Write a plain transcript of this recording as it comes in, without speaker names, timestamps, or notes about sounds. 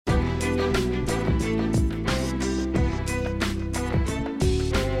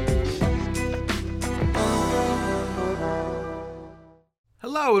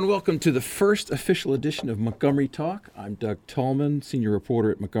Hello and welcome to the first official edition of Montgomery Talk. I'm Doug Tallman, senior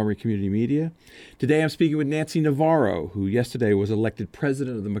reporter at Montgomery Community Media. Today I'm speaking with Nancy Navarro, who yesterday was elected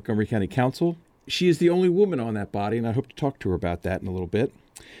president of the Montgomery County Council. She is the only woman on that body, and I hope to talk to her about that in a little bit.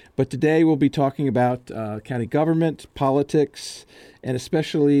 But today we'll be talking about county government, politics, and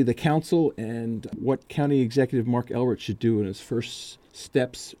especially the council and what County Executive Marc Elrich should do in his first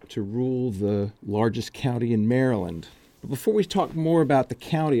steps to rule the largest county in Maryland. But before we talk more about the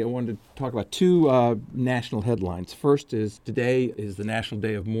county, I wanted to talk about two national headlines. First is today is the National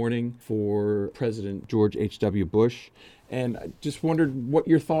Day of Mourning for President George H.W. Bush. And I just wondered what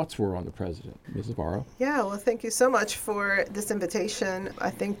your thoughts were on the president, Ms. Navarro. Yeah, well, thank you so much for this invitation. I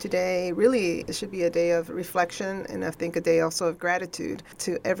think today really it should be a day of reflection, and I think a day also of gratitude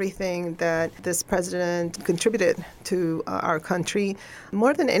to everything that this president contributed to our country.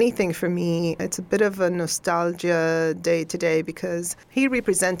 More than anything for me, it's a bit of a nostalgia day today because he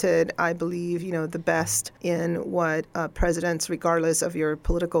represented, I believe, the best in what presidents, regardless of your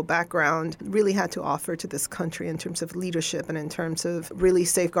political background, really had to offer to this country in terms of leadership and in terms of really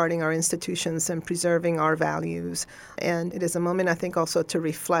safeguarding our institutions and preserving our values. And it is a moment, I think, also to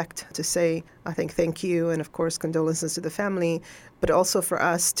reflect, to say, I think, thank you, and of course, condolences to the family, but also for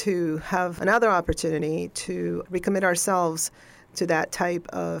us to have another opportunity to recommit ourselves to that type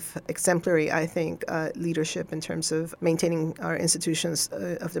of exemplary, I think, leadership in terms of maintaining our institutions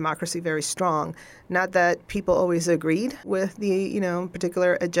of democracy very strong. Not that people always agreed with the,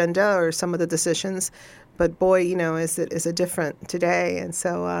 particular agenda or some of the decisions, but boy, is it different today. And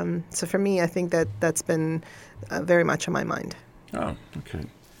so for me, I think that's been very much on my mind. Oh, okay.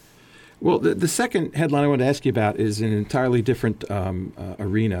 Well, the second headline I want to ask you about is an entirely different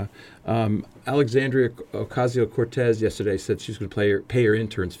arena. Alexandria Ocasio-Cortez yesterday said she's going to pay her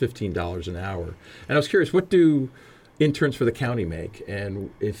interns $15 an hour. And I was curious, what do interns for the county make? And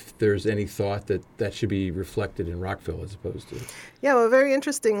if there's any thought that should be reflected in Rockville as opposed to... Yeah, well, a very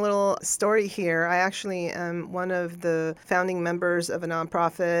interesting little story here. I actually am one of the founding members of a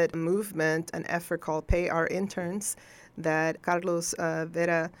nonprofit movement, an effort called Pay Our Interns, that Carlos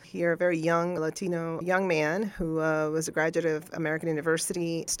Vera here, a very young Latino young man who was a graduate of American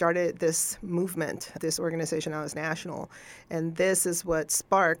University, started this movement. This organization now is national. And this is what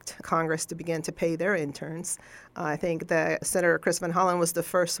sparked Congress to begin to pay their interns. I think that Senator Chris Van Hollen was the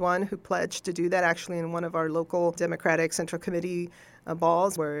first one who pledged to do that, actually in one of our local Democratic Central Committee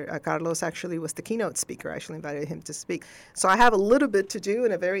balls, where Carlos actually was the keynote speaker. I actually invited him to speak. So I have a little bit to do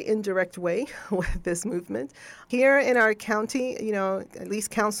in a very indirect way with this movement. Here in our county, at least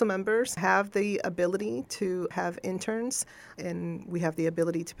council members have the ability to have interns, and we have the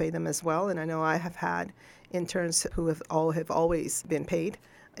ability to pay them as well. And I know I have had interns who have always been paid.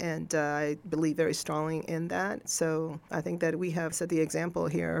 And I believe very strongly in that. So I think that we have set the example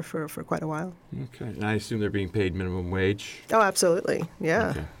here for quite a while. Okay. And I assume they're being paid minimum wage? Oh, absolutely.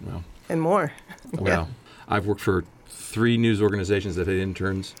 Yeah. Okay. Well. And more. Well, yeah. I've worked for 3 news organizations that had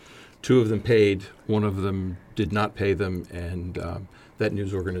interns. 2 of them paid. 1 of them did not pay them. And that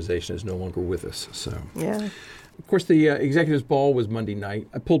news organization is no longer with us. So. Yeah. Of course, the executives' ball was Monday night.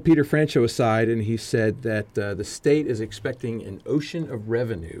 I pulled Peter Franchot aside, and he said that the state is expecting an ocean of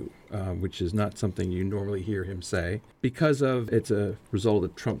revenue, which is not something you normally hear him say, because it's a result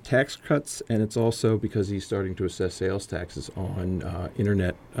of Trump tax cuts, and it's also because he's starting to assess sales taxes on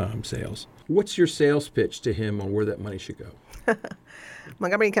internet sales. What's your sales pitch to him on where that money should go?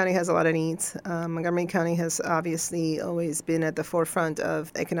 Montgomery County has a lot of needs. Montgomery County has obviously always been at the forefront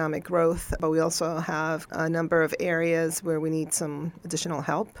of economic growth, but we also have a number of areas where we need some additional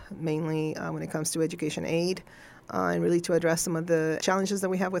help, mainly when it comes to education aid. And really to address some of the challenges that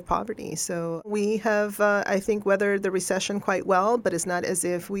we have with poverty. So we have, I think, weathered the recession quite well, but it's not as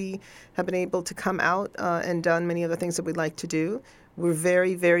if we have been able to come out and done many of the things that we'd like to do. We're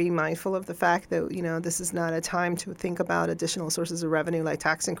very, very mindful of the fact that, this is not a time to think about additional sources of revenue like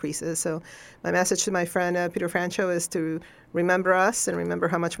tax increases. So my message to my friend Peter Franchot is to remember us and remember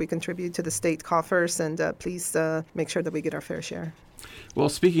how much we contribute to the state coffers, and please make sure that we get our fair share. Well,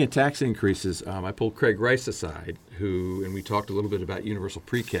 speaking of tax increases, I pulled Craig Rice aside, and we talked a little bit about universal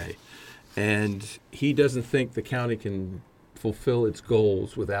pre-K, and he doesn't think the county can fulfill its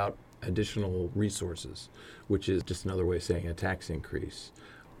goals without additional resources, which is just another way of saying a tax increase.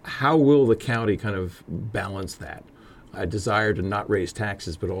 How will the county kind of balance that? A desire to not raise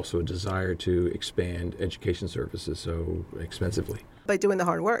taxes, but also a desire to expand education services so expensively? By doing the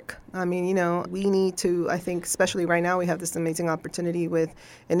hard work. I mean, we need to, I think, especially right now, we have this amazing opportunity with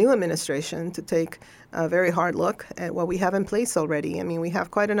a new administration to take a very hard look at what we have in place already. I mean, we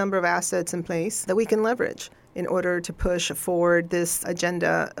have quite a number of assets in place that we can leverage. in order to push forward this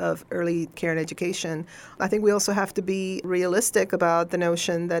agenda of early care and education. I think we also have to be realistic about the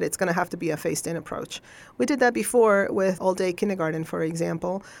notion that it's going to have to be a phased-in approach. We did that before with all-day kindergarten, for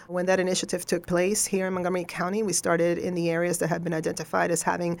example. When that initiative took place here in Montgomery County, we started in the areas that have been identified as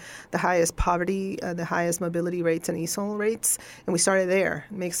having the highest poverty, the highest mobility rates and ESOL rates, and we started there.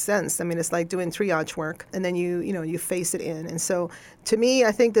 It makes sense. I mean, it's like doing triage work, and then you face it in. And so to me,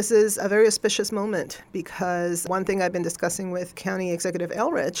 I think this is a very auspicious moment, because one thing I've been discussing with County Executive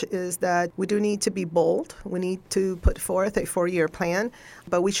Elrich is that we do need to be bold. We need to put forth a 4-year plan,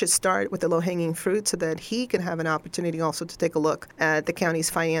 but we should start with the low-hanging fruit so that he can have an opportunity also to take a look at the county's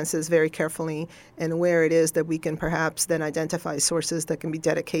finances very carefully and where it is that we can perhaps then identify sources that can be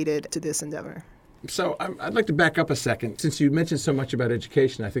dedicated to this endeavor. So I'd like to back up a second. Since you mentioned so much about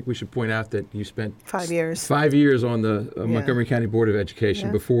education, I think we should point out that you spent 5 years. 5 years on the Montgomery County Board of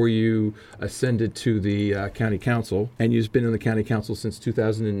Education before you ascended to the county council, and you've been in the county council since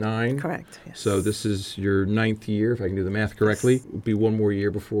 2009. Correct. Yes. So this is your 9th year, if I can do the math correctly. Yes. It would be one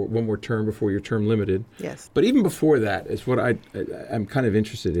more term before your term limited. Yes. But even before that, is what I'm kind of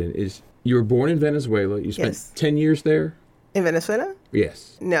interested in. Is you were born in Venezuela. You spent 10 years there. In Venezuela?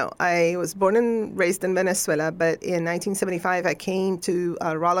 Yes. No, I was born and raised in Venezuela, but in 1975 I came to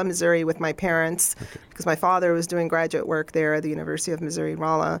Rolla, Missouri with my parents because my father was doing graduate work there at the University of Missouri,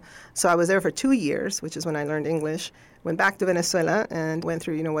 Rolla. So I was there for 2 years, which is when I learned English. Went back to Venezuela and went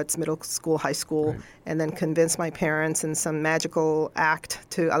through, what's middle school, high school, and then convinced my parents in some magical act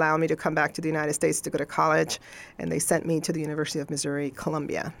to allow me to come back to the United States to go to college, and they sent me to the University of Missouri,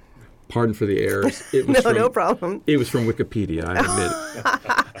 Columbia. Pardon for the errors. It was no problem. It was from Wikipedia, I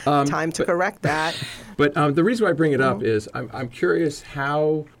admit. Time to correct that. But the reason why I bring it up is I'm curious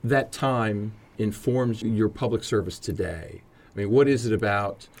how that time informs your public service today. I mean, what is it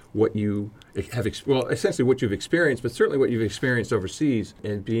about what you have, essentially what you've experienced, but certainly what you've experienced overseas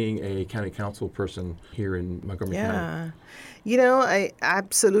and being a county council person here in Montgomery County? I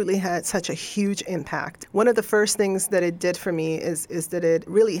absolutely had such a huge impact. One of the first things that it did for me is that it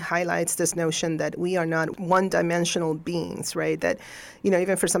really highlights this notion that we are not one-dimensional beings, right? That,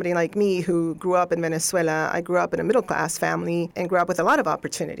 even for somebody like me who grew up in Venezuela, I grew up in a middle-class family and grew up with a lot of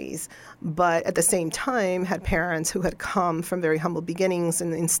opportunities, but at the same time had parents who had come from very humble beginnings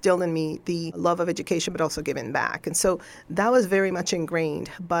and instilled in me the love of education, but also giving back. And so that was very much ingrained.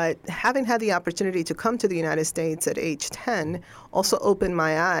 But having had the opportunity to come to the United States at age 10 also opened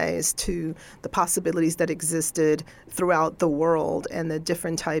my eyes to the possibilities that existed throughout the world and the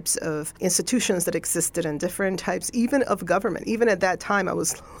different types of institutions that existed and different types even of government. Even at that time, I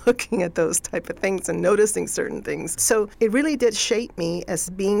was looking at those type of things and noticing certain things. So it really did shape me as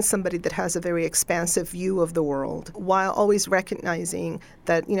being somebody that has a very expansive view of the world, while always recognizing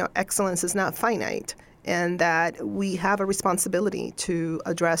that, excellence is not finite, and that we have a responsibility to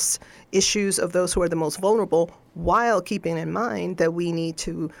address issues of those who are the most vulnerable, while keeping in mind that we need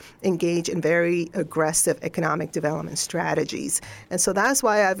to engage in very aggressive economic development strategies. And so that's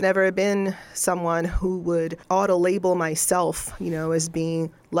why I've never been someone who would auto-label myself, as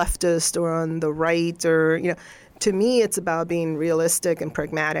being leftist or on the right or, To me, it's about being realistic and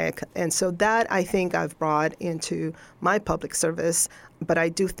pragmatic. And so that, I think, I've brought into my public service. But I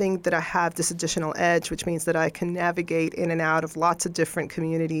do think that I have this additional edge, which means that I can navigate in and out of lots of different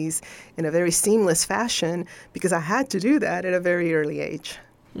communities in a very seamless fashion, because I had to do that at a very early age.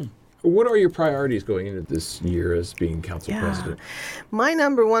 What are your priorities going into this year as being council president? My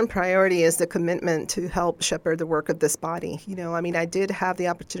number one priority is the commitment to help shepherd the work of this body. I did have the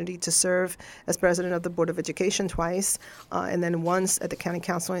opportunity to serve as president of the Board of Education twice, and then once at the county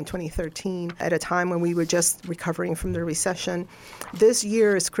council in 2013, at a time when we were just recovering from the recession. This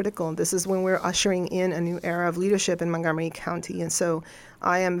year is critical. This is when we're ushering in a new era of leadership in Montgomery County. And so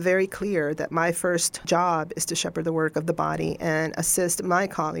I am very clear that my first job is to shepherd the work of the body and assist my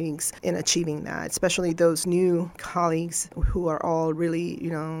colleagues in achieving that, especially those new colleagues who are all really,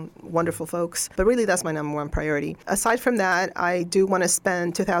 wonderful folks. But really, that's my number one priority. Aside from that, I do want to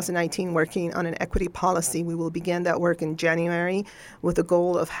spend 2019 working on an equity policy. We will begin that work in January with the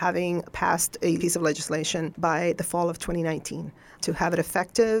goal of having passed a piece of legislation by the fall of 2019. To have it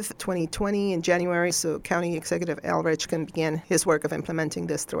effective 2020 in January, so County Executive Elrich can begin his work of implementing implementing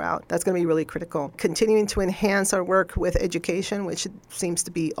this throughout. That's going to be really critical. Continuing to enhance our work with education, which seems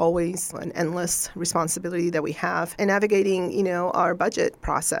to be always an endless responsibility that we have, and navigating, our budget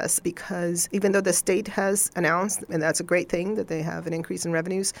process, because even though the state has announced, and that's a great thing, that they have an increase in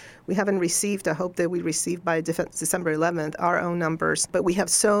revenues, we haven't received, I hope that we receive by December 11th, our own numbers. But we have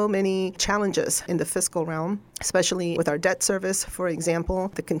so many challenges in the fiscal realm, especially with our debt service, for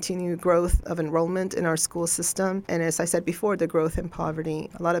example, the continued growth of enrollment in our school system. And as I said before, the growth in poverty.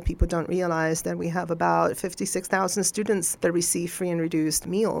 A lot of people don't realize that we have about 56,000 students that receive free and reduced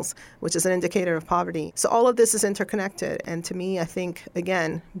meals, which is an indicator of poverty. So all of this is interconnected. And to me, I think,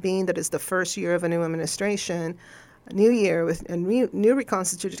 again, being that it's the first year of a new administration, a new year with a new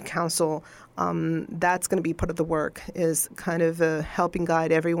reconstituted council, that's going to be part of the work, is kind of helping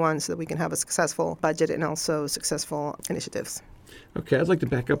guide everyone so that we can have a successful budget and also successful initiatives. Okay, I'd like to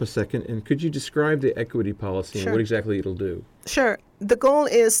back up a second. And could you describe the equity policy Sure. and what exactly it'll do? Sure. The goal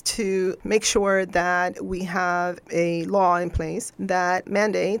is to make sure that we have a law in place that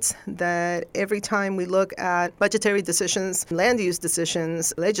mandates that every time we look at budgetary decisions, land use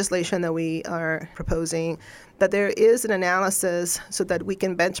decisions, legislation that we are proposing, that there is an analysis so that we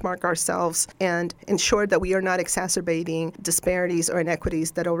can benchmark ourselves and ensure that we are not exacerbating disparities or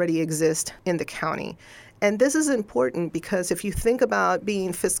inequities that already exist in the county. And this is important because if you think about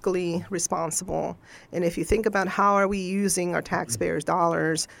being fiscally responsible, and if you think about how are we using our taxpayers'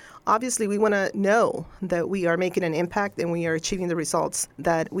 dollars, obviously we want to know that we are making an impact and we are achieving the results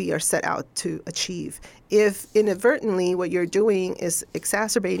that we are set out to achieve. If inadvertently what you're doing is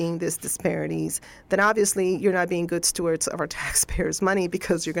exacerbating these disparities, then obviously you're not being good stewards of our taxpayers' money,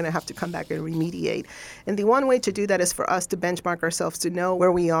 because you're going to have to come back and remediate. And the one way to do that is for us to benchmark ourselves, to know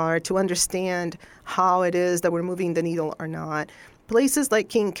where we are, to understand how it is that we're moving the needle or not. Places like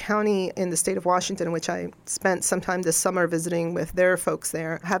King County in the state of Washington, which I spent some time this summer visiting with their folks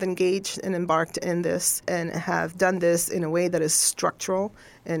there, have engaged and embarked in this and have done this in a way that is structural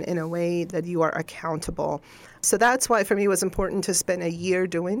and in a way that you are accountable. So that's why for me it was important to spend a year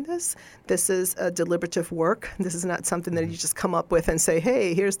doing this. This is a deliberative work. This is not something that you just come up with and say,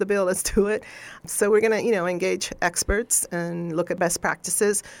 hey, here's the bill, let's do it. So we're going to, engage experts and look at best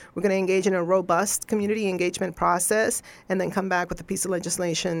practices. We're going to engage in a robust community engagement process and then come back with a piece of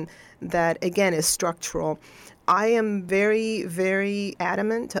legislation that, again, is structural. I am very, very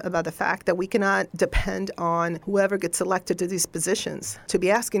adamant about the fact that we cannot depend on whoever gets elected to these positions to be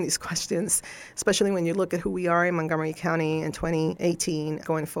asking these questions, especially when you look at who we are in Montgomery County in 2018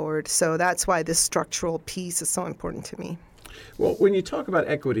 going forward. So that's why this structural piece is so important to me. Well, when you talk about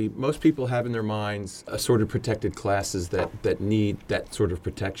equity, most people have in their minds a sort of protected classes that need that sort of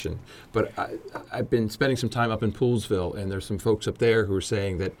protection. But I've been spending some time up in Poolesville, and there's some folks up there who are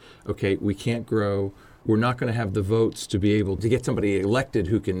saying that, okay, we can't grow. We're not going to have the votes to be able to get somebody elected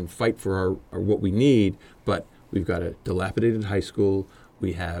who can fight for our what we need, but we've got a dilapidated high school.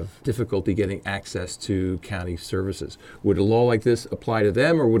 We have difficulty getting access to county services. Would a law like this apply to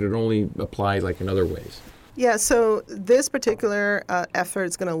them, or would it only apply like in other ways? Yeah, so this particular effort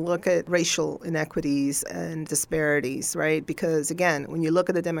is going to look at racial inequities and disparities, right? Because, again, when you look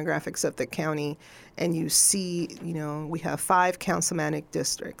at the demographics of the county and you see, we have 5 councilmanic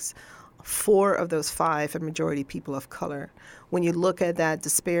districts. 4 of those 5 are majority people of color. When you look at that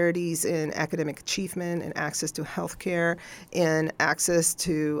disparities in academic achievement and access to health care and access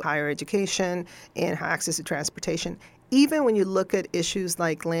to higher education and access to transportation, even when you look at issues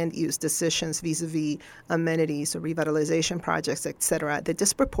like land use decisions vis-a-vis amenities or revitalization projects, et cetera, that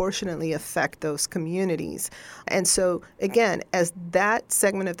disproportionately affect those communities. And so, again, as that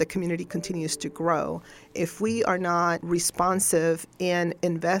segment of the community continues to grow, if we are not responsive and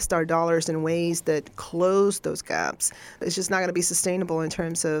invest our dollars in ways that close those gaps, it's just not going to be sustainable in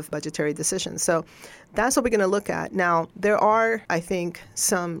terms of budgetary decisions. So that's what we're going to look at. Now, there are, I think,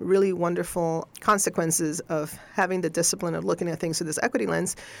 some really wonderful consequences of having the discipline of looking at things through this equity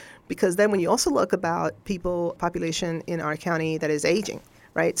lens, because then when you also look about population in our county that is aging,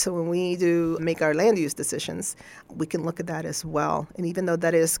 right? So when we do make our land use decisions, we can look at that as well. And even though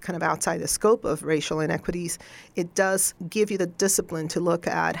that is kind of outside the scope of racial inequities, it does give you the discipline to look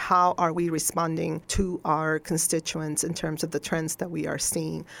at how are we responding to our constituents in terms of the trends that we are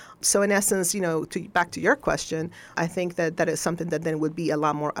seeing. So in essence, back to your question, I think that is something that then would be a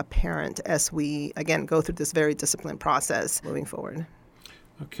lot more apparent as we, again, go through this very disciplined process moving forward.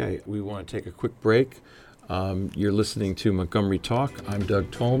 Okay, we want to take a quick break. You're listening to Montgomery Talk. I'm Doug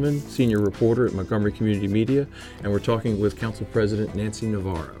Tolman, senior reporter at Montgomery Community Media, and we're talking with Council President Nancy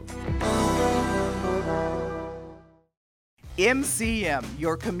Navarro. MCM,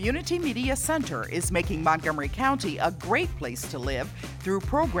 your community media center, is making Montgomery County a great place to live through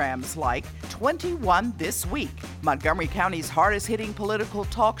programs like 21 This Week. Montgomery County's hardest-hitting political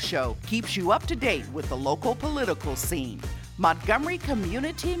talk show keeps you up to date with the local political scene. Montgomery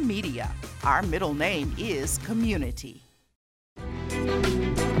Community Media. Our middle name is Community.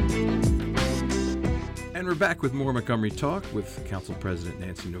 And we're back with more Montgomery Talk with Council President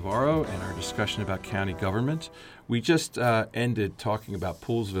Nancy Navarro and our discussion about county government. We just ended talking about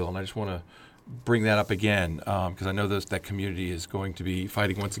Poolesville, and I just want to bring that up again because I know that community is going to be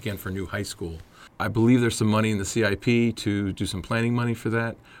fighting once again for a new high school. I believe there's some money in the CIP to do some planning money for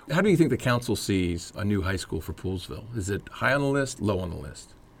that. How do you think the council sees a new high school for Poolesville? Is it high on the list, low on the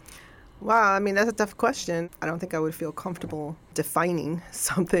list? Wow, I mean, that's a tough question. I don't think I would feel comfortable defining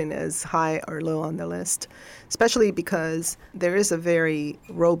something as high or low on the list, especially because there is a very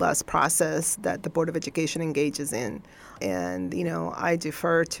robust process that the Board of Education engages in. And, I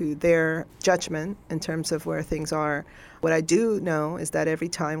defer to their judgment in terms of where things are. What I do know is that every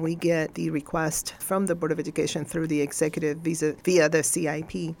time we get the request from the Board of Education through the executive via the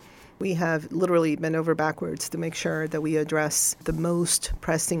CIP, we have literally bent over backwards to make sure that we address the most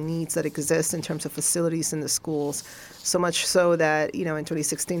pressing needs that exist in terms of facilities in the schools. So much so that, in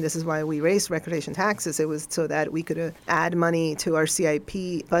 2016, this is why we raised recreation taxes. It was so that we could add money to our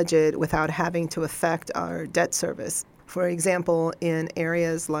CIP budget without having to affect our debt service. For example, in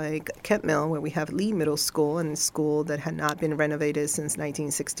areas like Kent Mill, where we have Lee Middle School, and a school that had not been renovated since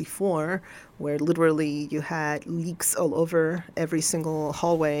 1964, where literally you had leaks all over every single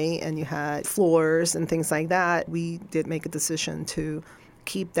hallway and you had floors and things like that, we did make a decision to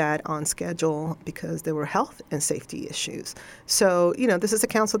keep that on schedule because there were health and safety issues. So, this is a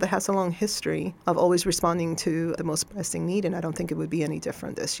council that has a long history of always responding to the most pressing need, and I don't think it would be any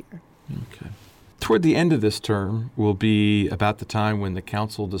different this year. Okay. Toward the end of this term will be about the time when the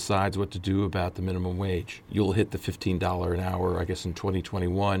council decides what to do about the minimum wage. You'll hit the $15 an hour, I guess, in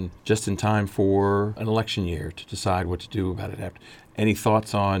 2021, just in time for an election year to decide what to do about it. Any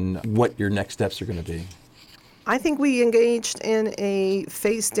thoughts on what your next steps are going to be? I think we engaged in a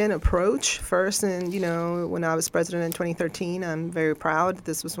phased-in approach first. And, when I was president in 2013, I'm very proud.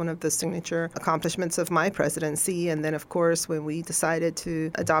 This was one of the signature accomplishments of my presidency. And then, of course, when we decided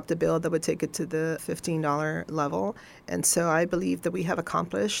to adopt a bill that would take it to the $15 level. And so I believe that we have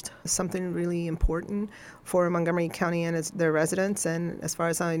accomplished something really important for Montgomery County and their residents. And as far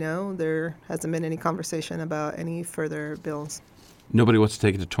as I know, there hasn't been any conversation about any further bills. Nobody wants to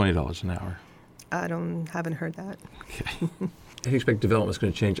take it to $20 an hour. I haven't heard that. Okay. I expect development is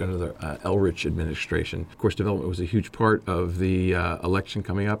going to change under the Elrich administration. Of course, development was a huge part of the election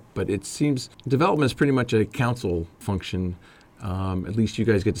coming up, but it seems development is pretty much a council function. At least you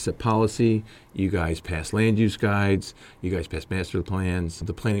guys get to set policy. You guys pass land use guides. You guys pass master plans.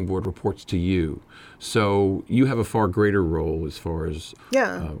 The planning board reports to you. So you have a far greater role as far as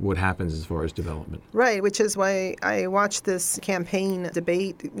what happens as far as development. Right, which is why I watched this campaign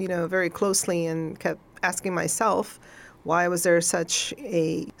debate, very closely and kept asking myself, why was there such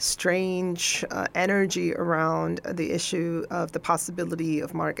a strange energy around the issue of the possibility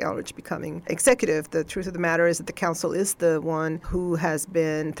of Mark Elrich becoming executive? The truth of the matter is that the council is the one who has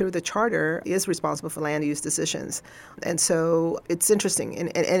been, through the charter, is responsible for land use decisions. And so it's interesting.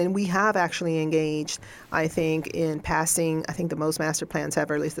 And we have actually engaged, I think, in passing, I think the most master plans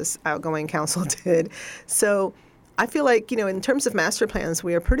ever, at least this outgoing council did. So I feel like, in terms of master plans,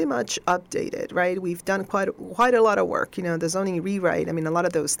 we are pretty much updated, right? We've done quite a lot of work, the zoning rewrite, a lot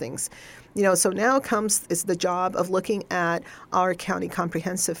of those things. So now is the job of looking at our county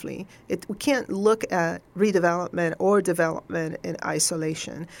comprehensively. We can't look at redevelopment or development in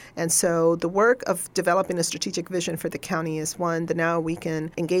isolation. And so the work of developing a strategic vision for the county is one that now we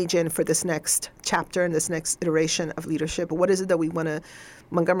can engage in for this next chapter and this next iteration of leadership. What is it that we want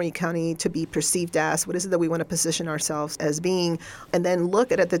Montgomery County to be perceived as? What is it that we want to position ourselves as being? And then look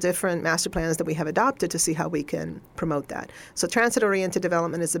at the different master plans that we have adopted to see how we can promote that. So transit-oriented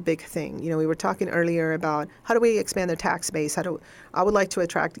development is a big thing. We were talking earlier about how do we expand the tax base? I would like to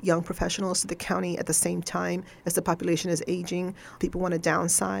attract young professionals to the county at the same time as the population is aging. People want to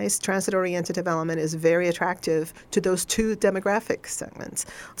downsize. Transit-oriented development is very attractive to those two demographic segments.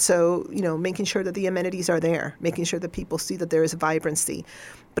 So, making sure that the amenities are there, making sure that people see that there is vibrancy,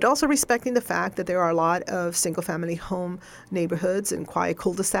 but also respecting the fact that there are a lot of single-family home neighborhoods and quiet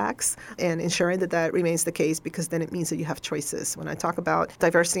cul-de-sacs, and ensuring that remains the case, because then it means that you have choices. When I talk about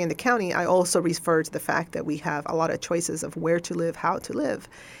diversity in the county, I also refer to the fact that we have a lot of choices of where to live, how to live.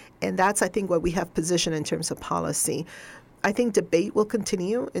 And that's, I think, what we have positioned in terms of policy. I think debate will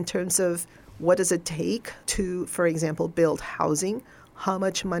continue in terms of What does it take to, for example, build housing? How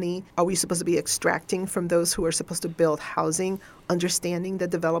much money are we supposed to be extracting from those who are supposed to build housing, understanding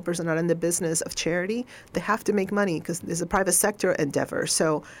that developers are not in the business of charity? They have to make money because it's a private sector endeavor.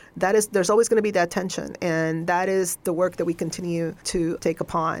 So there's always going to be that tension, and that is the work that we continue to take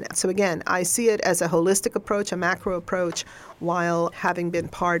upon. So again, I see it as a holistic approach, a macro approach, while having been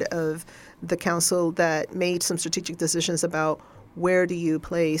part of the council that made some strategic decisions about where do you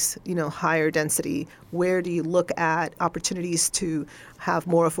place, higher density? Where do you look at opportunities to have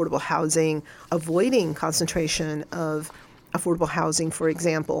more affordable housing, avoiding concentration of affordable housing, for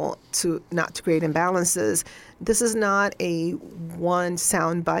example, not to create imbalances? This is not a one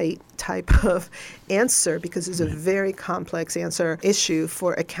soundbite type of answer because it's a very complex issue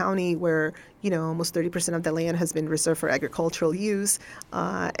for a county where almost 30% of the land has been reserved for agricultural use.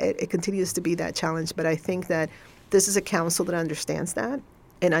 It continues to be that challenge, but I think that this is a council that understands that.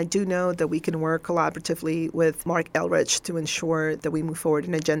 And I do know that we can work collaboratively with Mark Elrich to ensure that we move forward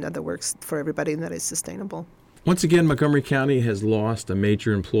an agenda that works for everybody and that is sustainable. Once again, Montgomery County has lost a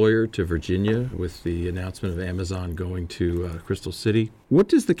major employer to Virginia with the announcement of Amazon going to Crystal City. What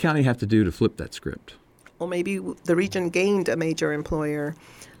does the county have to do to flip that script? Well, maybe the region gained a major employer.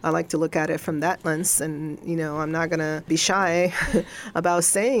 I like to look at it from that lens, and I'm not going to be shy about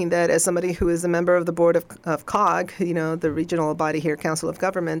saying that as somebody who is a member of the board of COG, the regional body here, Council of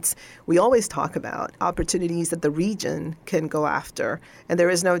Governments, we always talk about opportunities that the region can go after, and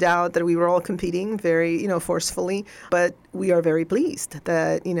there is no doubt that we were all competing very, forcefully, but we are very pleased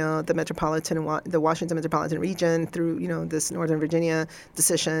that the Washington metropolitan region, through this Northern Virginia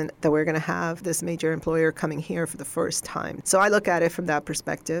decision, that we're going to have this major employer coming here for the first time. So I look at it from that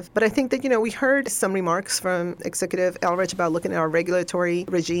perspective. But I think that, we heard some remarks from Executive Elrich about looking at our regulatory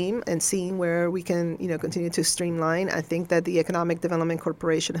regime and seeing where we can, continue to streamline. I think that the Economic Development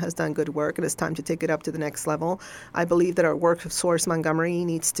Corporation has done good work, and it's time to take it up to the next level. I believe that our Workforce Montgomery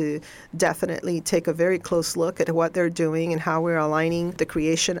needs to definitely take a very close look at what they're doing and how we're aligning the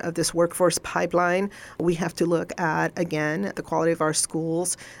creation of this workforce pipeline. We have to look at, again, the quality of our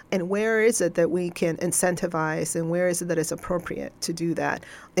schools and where is it that we can incentivize and where is it that it's appropriate to do that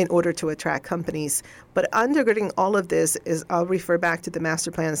in order to attract companies. But undergirding all of this is, I'll refer back to the master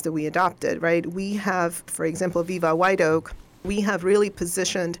plans that we adopted, right? We have, for example, Viva White Oak. We have really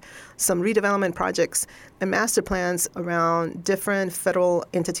positioned some redevelopment projects and master plans around different federal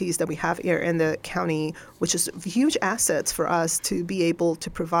entities that we have here in the county, which is huge assets for us to be able to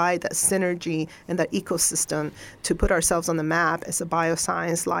provide that synergy and that ecosystem to put ourselves on the map as a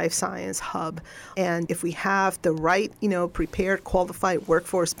bioscience, life science hub. And if we have the right, prepared, qualified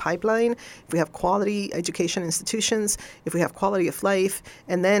workforce pipeline, if we have quality education institutions, if we have quality of life,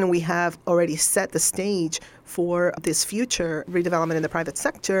 and then we have already set the stage for this future redevelopment in the private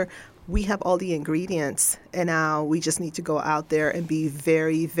sector, we have all the ingredients, and now we just need to go out there and be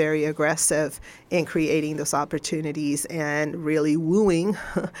very, very aggressive in creating those opportunities and really wooing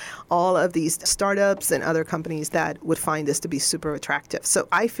all of these startups and other companies that would find this to be super attractive. So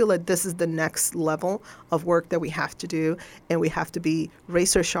I feel that this is the next level of work that we have to do, and we have to be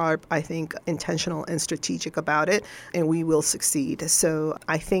razor sharp, I think, intentional and strategic about it, and we will succeed. So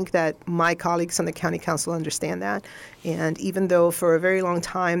I think that my colleagues on the county council understand that, and even though for a very long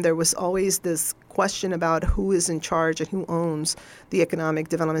time there was always this question about who is in charge and who owns the economic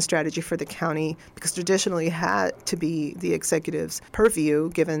development strategy for the county, because traditionally it had to be the executive's purview,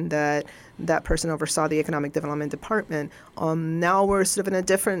 given that that person oversaw the economic development department. Now we're sort of in a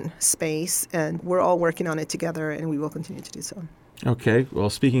different space, and we're all working on it together, and we will continue to do so. Okay.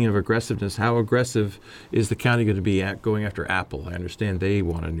 Well, speaking of aggressiveness, how aggressive is the county going to be at going after Apple? I understand they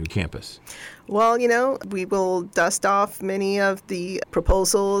want a new campus. Well, we will dust off many of the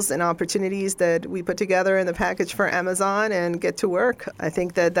proposals and opportunities that we put together in the package for Amazon and get to work. I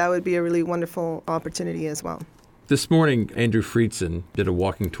think that would be a really wonderful opportunity as well. This morning, Andrew Friedson did a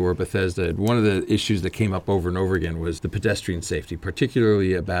walking tour of Bethesda. One of the issues that came up over and over again was the pedestrian safety,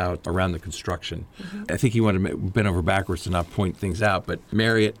 particularly around the construction. Mm-hmm. I think he wanted to bend over backwards to not point things out, but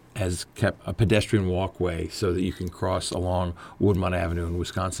Marriott has kept a pedestrian walkway so that you can cross along Woodmont Avenue and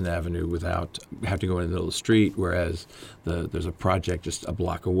Wisconsin Avenue without having to go in the middle of the street, whereas there's a project just a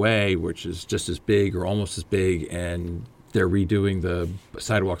block away, which is just as big or almost as big, and they're redoing the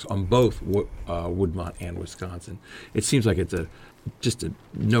sidewalks on both Woodmont and Wisconsin. It seems like it's just a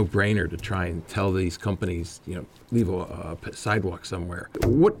no-brainer to try and tell these companies, leave a sidewalk somewhere.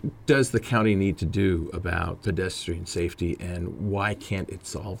 What does the county need to do about pedestrian safety, and why can't it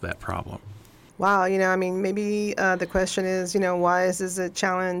solve that problem? Wow, maybe the question is, why is this a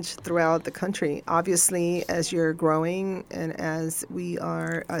challenge throughout the country? Obviously, as you're growing and as we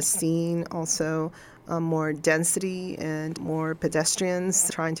are seeing also more density and more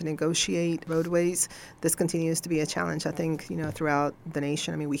pedestrians trying to negotiate roadways, this continues to be a challenge, I think, throughout the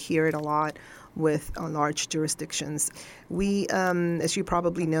nation. We hear it a lot with large jurisdictions. We, as you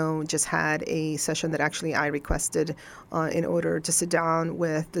probably know, just had a session that actually I requested in order to sit down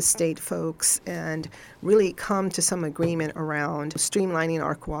with the state folks and really come to some agreement around streamlining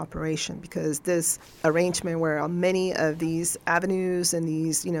our cooperation, because this arrangement where many of these avenues and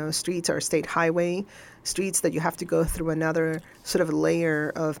these, streets are state highway streets that you have to go through another sort of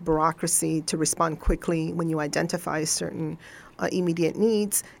layer of bureaucracy to respond quickly when you identify certain immediate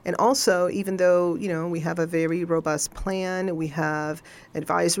needs. And also, even though, we have a very robust plan, we have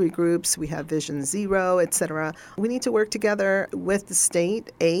advisory groups, we have Vision Zero, et cetera, we need to work together with the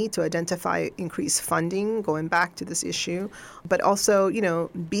state, A, to identify increased funding, going back to this issue, but also,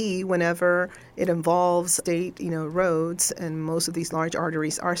 B, whenever it involves state, roads, and most of these large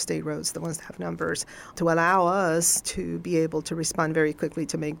arteries are state roads, the ones that have numbers, to allow us to be able to respond very quickly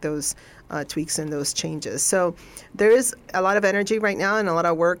to make those tweaks and those changes. So there is a lot of energy right now and a lot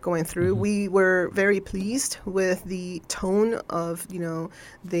of work going through. Mm-hmm. We were very pleased with the tone of,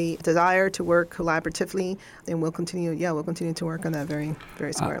 the desire to work collaboratively, and we'll continue to work on that very,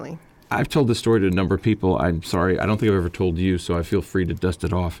 very squarely. I've told this story to a number of people. I'm sorry, I don't think I've ever told you, so I feel free to dust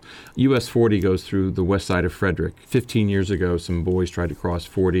it off. US 40 goes through the west side of Frederick. 15 years ago, some boys tried to cross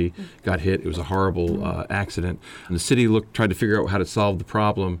 40, got hit. It was a horrible accident. And the city tried to figure out how to solve the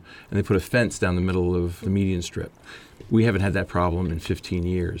problem, and they put a fence down the middle of the median strip. We haven't had that problem in 15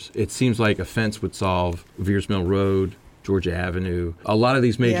 years. It seems like a fence would solve Veers Mill Road, Georgia Avenue, a lot of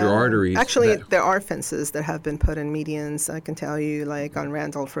these major arteries. Actually, there are fences that have been put in medians. I can tell you, like on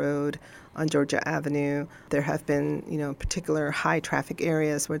Randolph Road, on Georgia Avenue, there have been, particular high traffic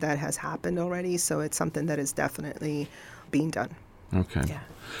areas where that has happened already. So it's something that is definitely being done. Okay. Yeah.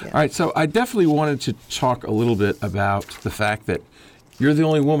 All right. So I definitely wanted to talk a little bit about the fact that you're the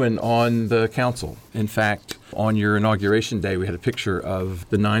only woman on the council. In fact, on your inauguration day, we had a picture of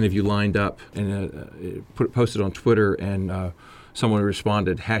the 9 of you lined up and posted on Twitter, and someone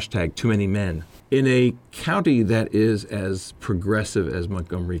responded, #TooManyMen. In a county that is as progressive as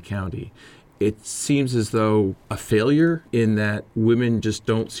Montgomery County, it seems as though a failure in that women just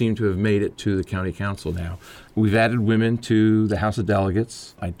don't seem to have made it to the county council now. We've added women to the House of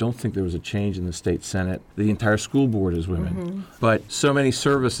Delegates. I don't think there was a change in the state Senate. The entire school board is women. Mm-hmm. But so many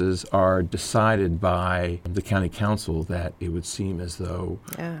services are decided by the county council that it would seem as though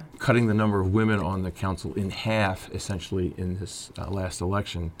cutting the number of women on the council in half, essentially, in this last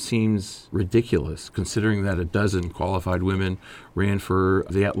election seems ridiculous, considering that a dozen qualified women ran for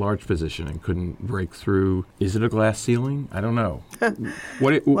the at-large position and couldn't break through. Is it a glass ceiling? I don't know.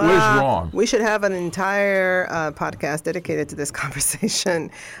 What is wrong? We should have an entire podcast dedicated to this conversation.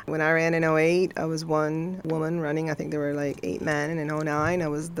 When I ran in 2008, I was one woman running. I think there were like 8 men. And in 2009, I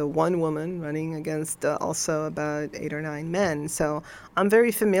was the one woman running against also about 8 or 9 men. So I'm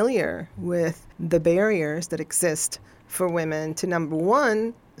very familiar with the barriers that exist for women to, number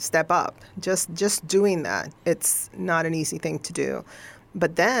one, step up. Just doing that, it's not an easy thing to do.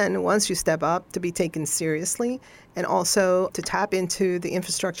 But then once you step up, to be taken seriously, and also to tap into the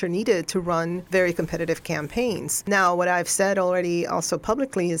infrastructure needed to run very competitive campaigns. Now, what I've said already also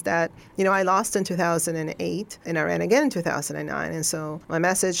publicly is that, I lost in 2008 and I ran again in 2009. And so my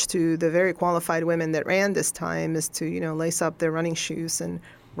message to the very qualified women that ran this time is to, lace up their running shoes and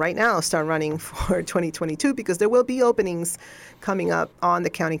right now start running for 2022, because there will be openings coming up on the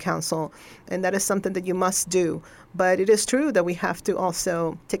county council, and that is something that you must do. But it is true that we have to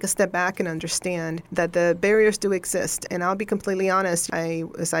also take a step back and understand that the barriers do exist. And I'll be completely honest,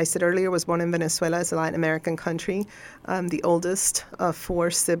 as I said earlier, was born in Venezuela. It's a Latin American country. I'm the oldest of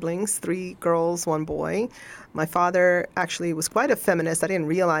 4 siblings, 3 girls, 1 boy. My father actually was quite a feminist. I didn't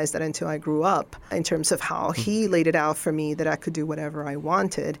realize that until I grew up, in terms of how he laid it out for me that I could do whatever I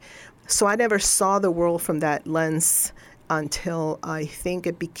wanted. So I never saw the world from that lens until I think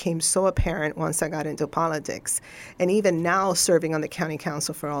it became so apparent once I got into politics. And even now, serving on the county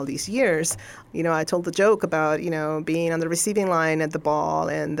council for all these years, I told the joke about, being on the receiving line at the ball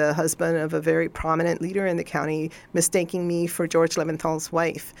and the husband of a very prominent leader in the county mistaking me for George Leventhal's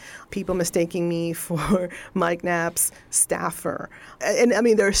wife, people mistaking me for Mike Knapp's staffer. And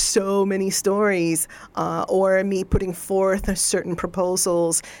there are so many stories, or me putting forth certain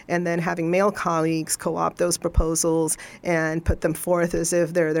proposals and then having male colleagues co-opt those proposals and put them forth as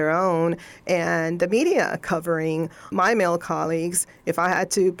if they're their own. And the media covering my male colleagues, if I had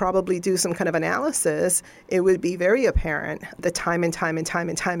to probably do some kind of analysis, it would be very apparent that time and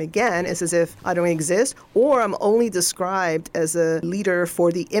time again, it's as if I don't exist, or I'm only described as a leader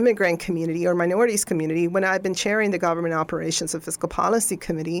for the immigrant community or minorities community when I've been chairing the Government Operations and Fiscal Policy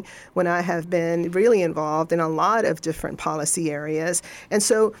Committee, when I have been really involved in a lot of different policy areas. And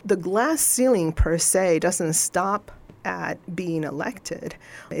so the glass ceiling per se doesn't stop at being elected.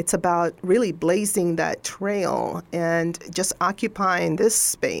 It's about really blazing that trail and just occupying this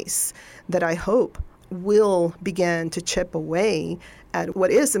space that I hope will begin to chip away at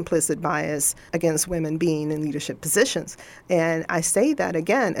what is implicit bias against women being in leadership positions. And I say that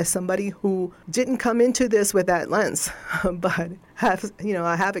again as somebody who didn't come into this with that lens, but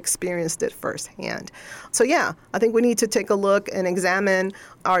I have experienced it firsthand. So yeah, I think we need to take a look and examine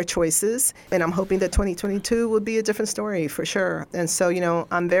our choices. And I'm hoping that 2022 will be a different story for sure. And so,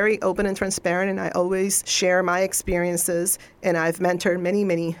 I'm very open and transparent, and I always share my experiences. And I've mentored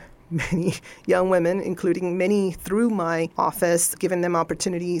many young women, including many through my office, giving them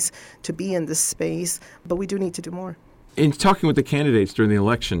opportunities to be in this space. But we do need to do more. In talking with the candidates during the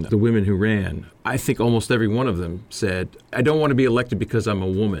election, the women who ran, I think almost every one of them said, I don't want to be elected because I'm a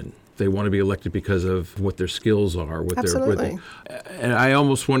woman. They want to be elected because of what their skills are. Absolutely. And I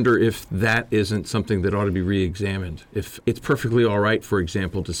almost wonder if that isn't something that ought to be re-examined. If it's perfectly all right, for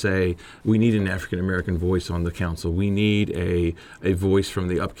example, to say we need an African-American voice on the council. We need a voice from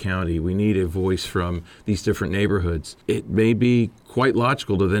the up county. We need a voice from these different neighborhoods. It may be quite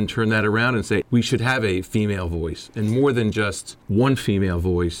logical to then turn that around and say we should have a female voice, and more than just one female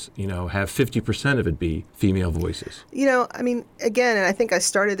voice, have 50% of it be female voices. Again, and I think I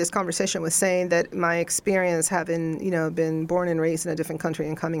started this conversation with saying that my experience having, been born and raised in a different country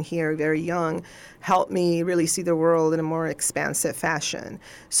and coming here very young helped me really see the world in a more expansive fashion.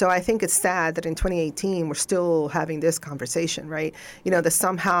 So I think it's sad that in 2018 we're still having this conversation, right? That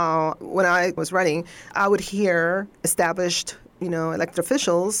somehow when I was running, I would hear established elected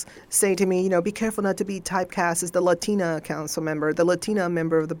officials say to me, be careful not to be typecast as the Latina council member, the Latina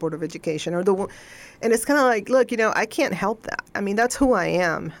member of the Board of Education, and it's kind of like, look, I can't help that. That's who I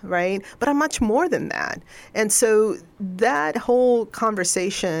am, right? But I'm much more than that. And so that whole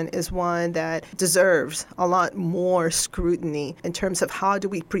conversation is one that deserves a lot more scrutiny in terms of how do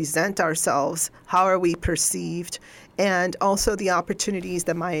we present ourselves, how are we perceived, and also the opportunities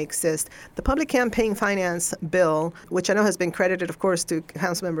that might exist. The public campaign finance bill, which I know has been credited, of course, to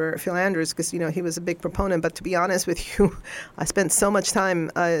Councilmember Phil Andrews, because, he was a big proponent. But to be honest with you, I spent so much time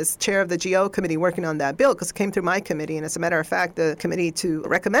as chair of the GO committee working on that bill because it came through my committee. And as a matter of fact, the committee to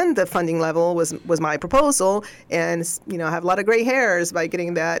recommend the funding level was my proposal. And, I have a lot of gray hairs by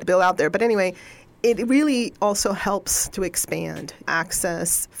getting that bill out there. But anyway, it really also helps to expand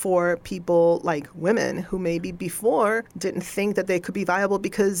access for people like women who maybe before didn't think that they could be viable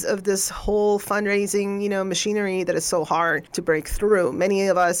because of this whole fundraising, machinery that is so hard to break through. Many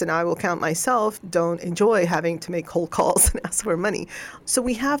of us, and I will count myself, don't enjoy having to make cold calls and ask for money. So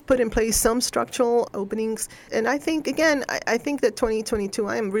we have put in place some structural openings. And I think, again, I think that 2022,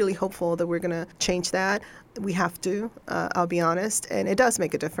 I am really hopeful that we're going to change that. We have to, I'll be honest, and it does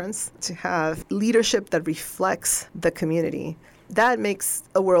make a difference to have leadership that reflects the community. That makes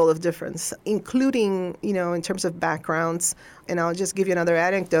a world of difference, including, in terms of backgrounds. And I'll just give you another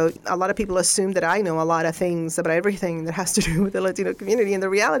anecdote. A lot of people assume that I know a lot of things about everything that has to do with the Latino community. And the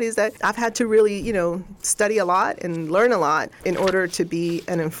reality is that I've had to really, study a lot and learn a lot in order to be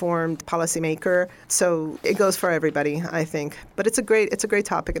an informed policymaker. So it goes for everybody, I think. But it's a great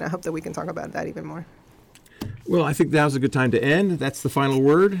topic, and I hope that we can talk about that even more. Well, I think now's a good time to end. That's the final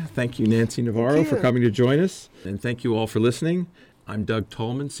word. Thank you, Nancy Navarro, for coming to join us. And thank you all for listening. I'm Doug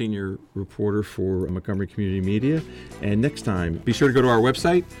Tolman, Senior Reporter for Montgomery Community Media. And next time, be sure to go to our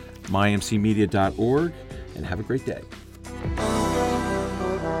website, mymcmedia.org, and have a great day.